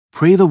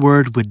Pray the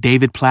Word with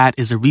David Platt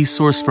is a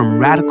resource from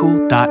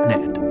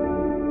radical.net.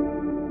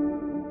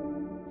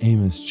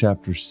 Amos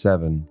chapter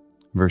 7,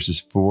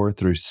 verses 4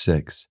 through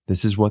 6.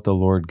 This is what the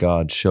Lord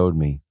God showed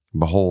me.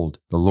 Behold,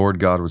 the Lord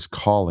God was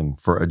calling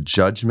for a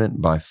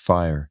judgment by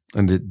fire,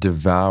 and it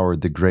devoured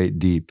the great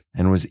deep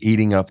and was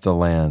eating up the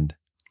land.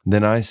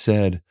 Then I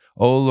said,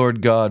 O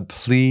Lord God,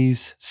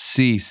 please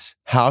cease.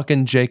 How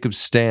can Jacob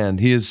stand?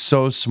 He is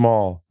so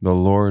small. The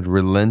Lord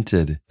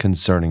relented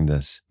concerning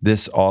this.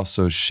 This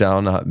also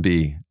shall not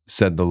be,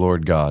 said the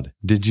Lord God.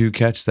 Did you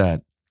catch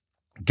that?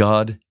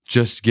 God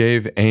just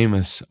gave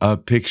Amos a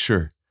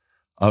picture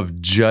of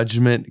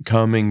judgment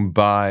coming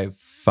by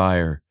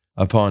fire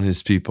upon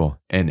his people.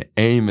 And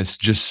Amos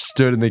just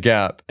stood in the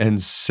gap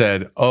and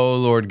said, O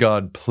Lord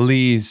God,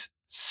 please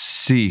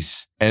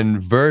cease.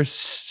 And verse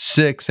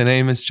 6 in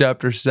Amos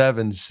chapter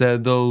 7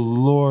 said, the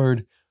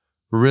Lord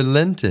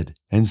relented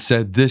and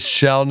said, this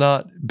shall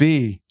not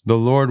be. The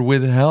Lord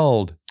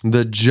withheld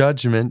the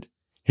judgment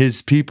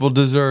his people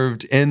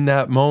deserved in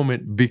that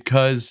moment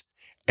because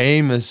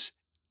Amos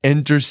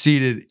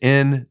interceded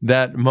in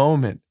that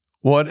moment.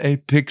 What a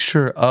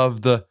picture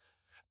of the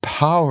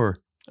power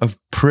of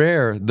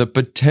prayer, the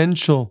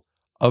potential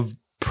of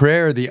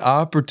prayer, the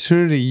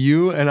opportunity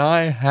you and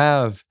I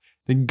have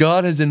that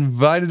God has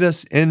invited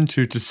us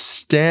into to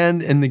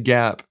stand in the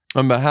gap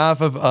on behalf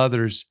of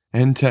others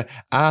and to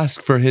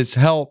ask for his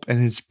help and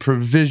his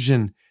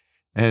provision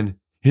and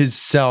his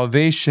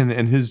salvation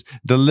and his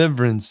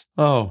deliverance.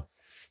 Oh,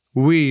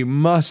 we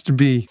must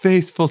be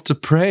faithful to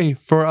pray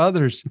for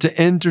others,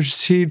 to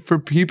intercede for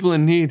people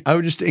in need. I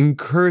would just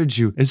encourage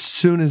you, as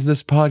soon as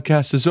this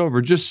podcast is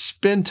over, just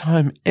spend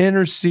time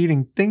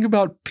interceding. Think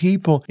about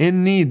people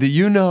in need that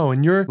you know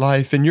in your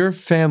life, in your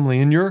family,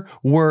 in your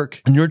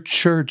work, in your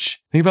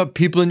church. Think about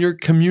people in your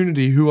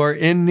community who are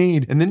in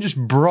need, and then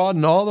just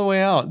broaden all the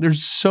way out.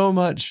 There's so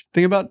much.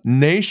 Think about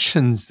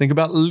nations. Think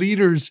about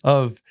leaders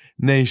of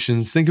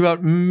nations. Think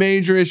about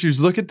major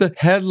issues. Look at the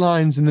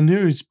headlines in the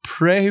news.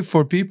 Pray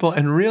for people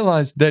and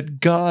realize that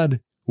God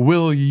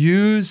will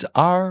use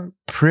our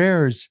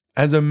prayers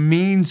as a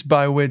means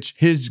by which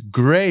his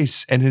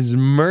grace and his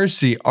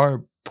mercy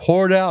are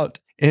poured out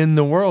in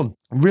the world.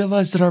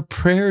 Realize that our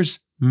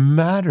prayers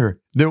matter.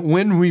 That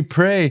when we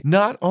pray,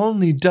 not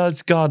only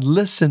does God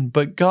listen,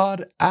 but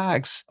God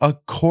acts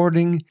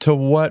according to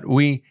what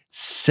we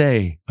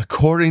say,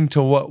 according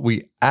to what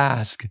we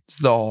ask. It's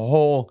the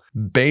whole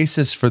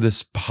basis for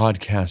this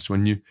podcast.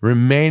 When you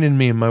remain in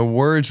me and my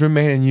words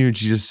remain in you,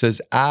 Jesus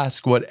says,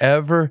 ask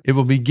whatever, it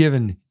will be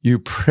given. You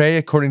pray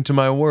according to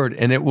my word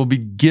and it will be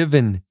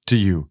given to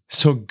you.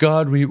 So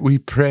God, we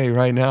pray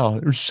right now.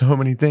 There's so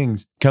many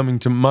things coming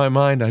to my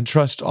mind. I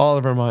trust all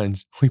of our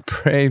minds. We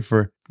pray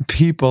for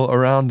people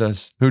around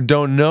us who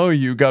don't know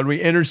you. God,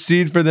 we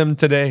intercede for them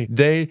today.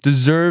 They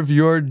deserve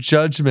your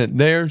judgment.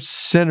 They're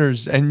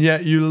sinners, and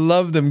yet you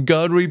love them.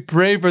 God, we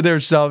pray for their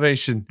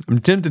salvation. I'm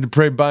tempted to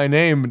pray by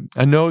name.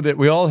 I know that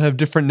we all have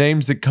different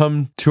names that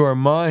come to our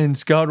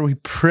minds. God, we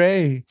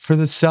pray for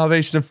the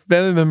salvation of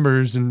family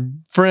members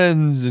and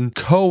friends and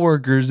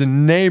coworkers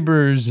and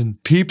neighbors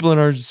and people in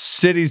our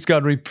cities.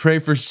 God, we pray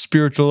for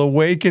spiritual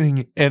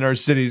awakening in our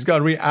cities.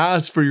 God, we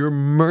ask for your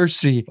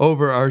mercy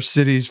over our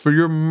cities, for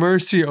your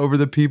mercy over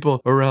the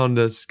people around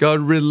us. God,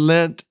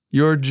 relent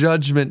your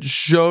judgment.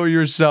 Show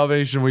your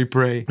salvation, we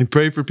pray. We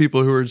pray for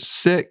people who are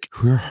sick,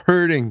 who are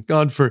hurting.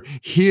 God, for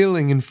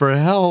healing and for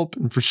help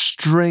and for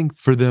strength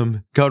for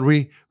them. God,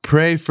 we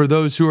pray for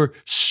those who are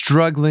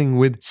struggling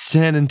with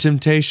sin and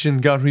temptation.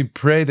 God, we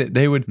pray that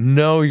they would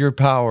know your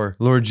power,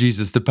 Lord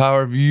Jesus, the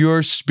power of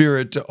your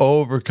Spirit to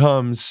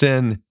overcome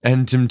sin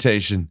and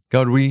temptation.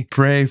 God, we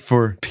pray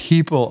for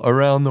people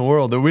around the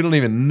world that we don't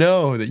even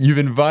know that you've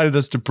invited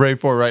us to pray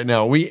for right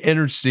now. We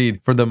intercede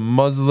for the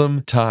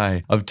Muslim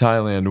Thai of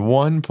Thailand.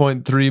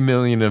 1.3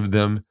 million of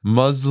them,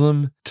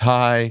 Muslim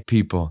Thai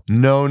people,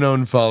 no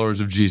known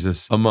followers of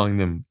Jesus among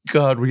them.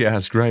 God, we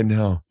ask right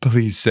now,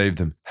 please save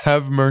them.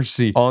 Have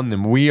mercy on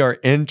them. We are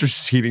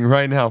interceding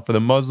right now for the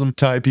Muslim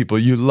Thai people.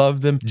 You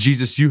love them.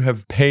 Jesus, you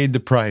have paid the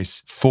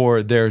price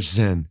for their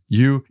sin.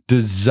 You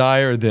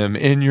desire them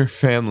in your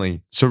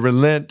family. So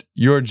relent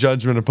your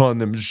judgment upon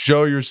them.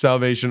 Show your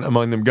salvation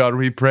among them. God,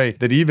 we pray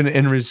that even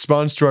in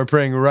response to our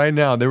praying right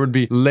now, there would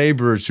be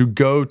laborers who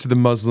go to the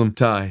Muslim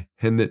Thai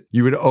and that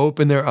you would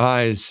open their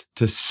eyes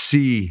to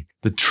see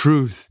the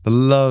truth, the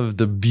love,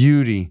 the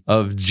beauty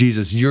of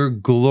Jesus, your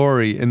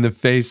glory in the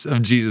face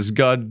of Jesus.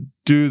 God,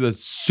 do the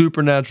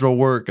supernatural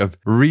work of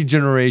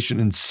regeneration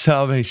and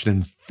salvation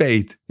and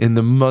faith in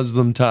the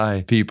Muslim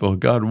Thai people.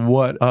 God,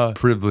 what a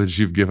privilege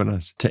you've given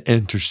us to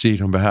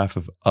intercede on behalf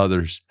of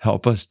others.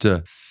 Help us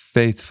to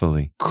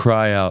faithfully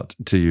cry out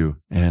to you.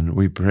 And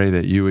we pray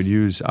that you would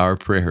use our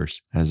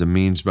prayers as a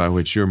means by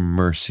which your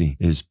mercy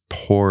is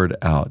poured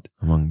out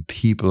among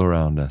people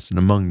around us and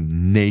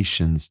among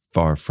nations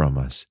far from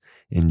us.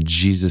 In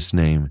Jesus'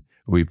 name,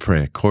 we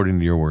pray according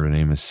to your word in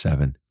Amos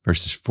 7,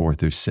 verses 4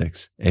 through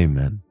 6.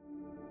 Amen.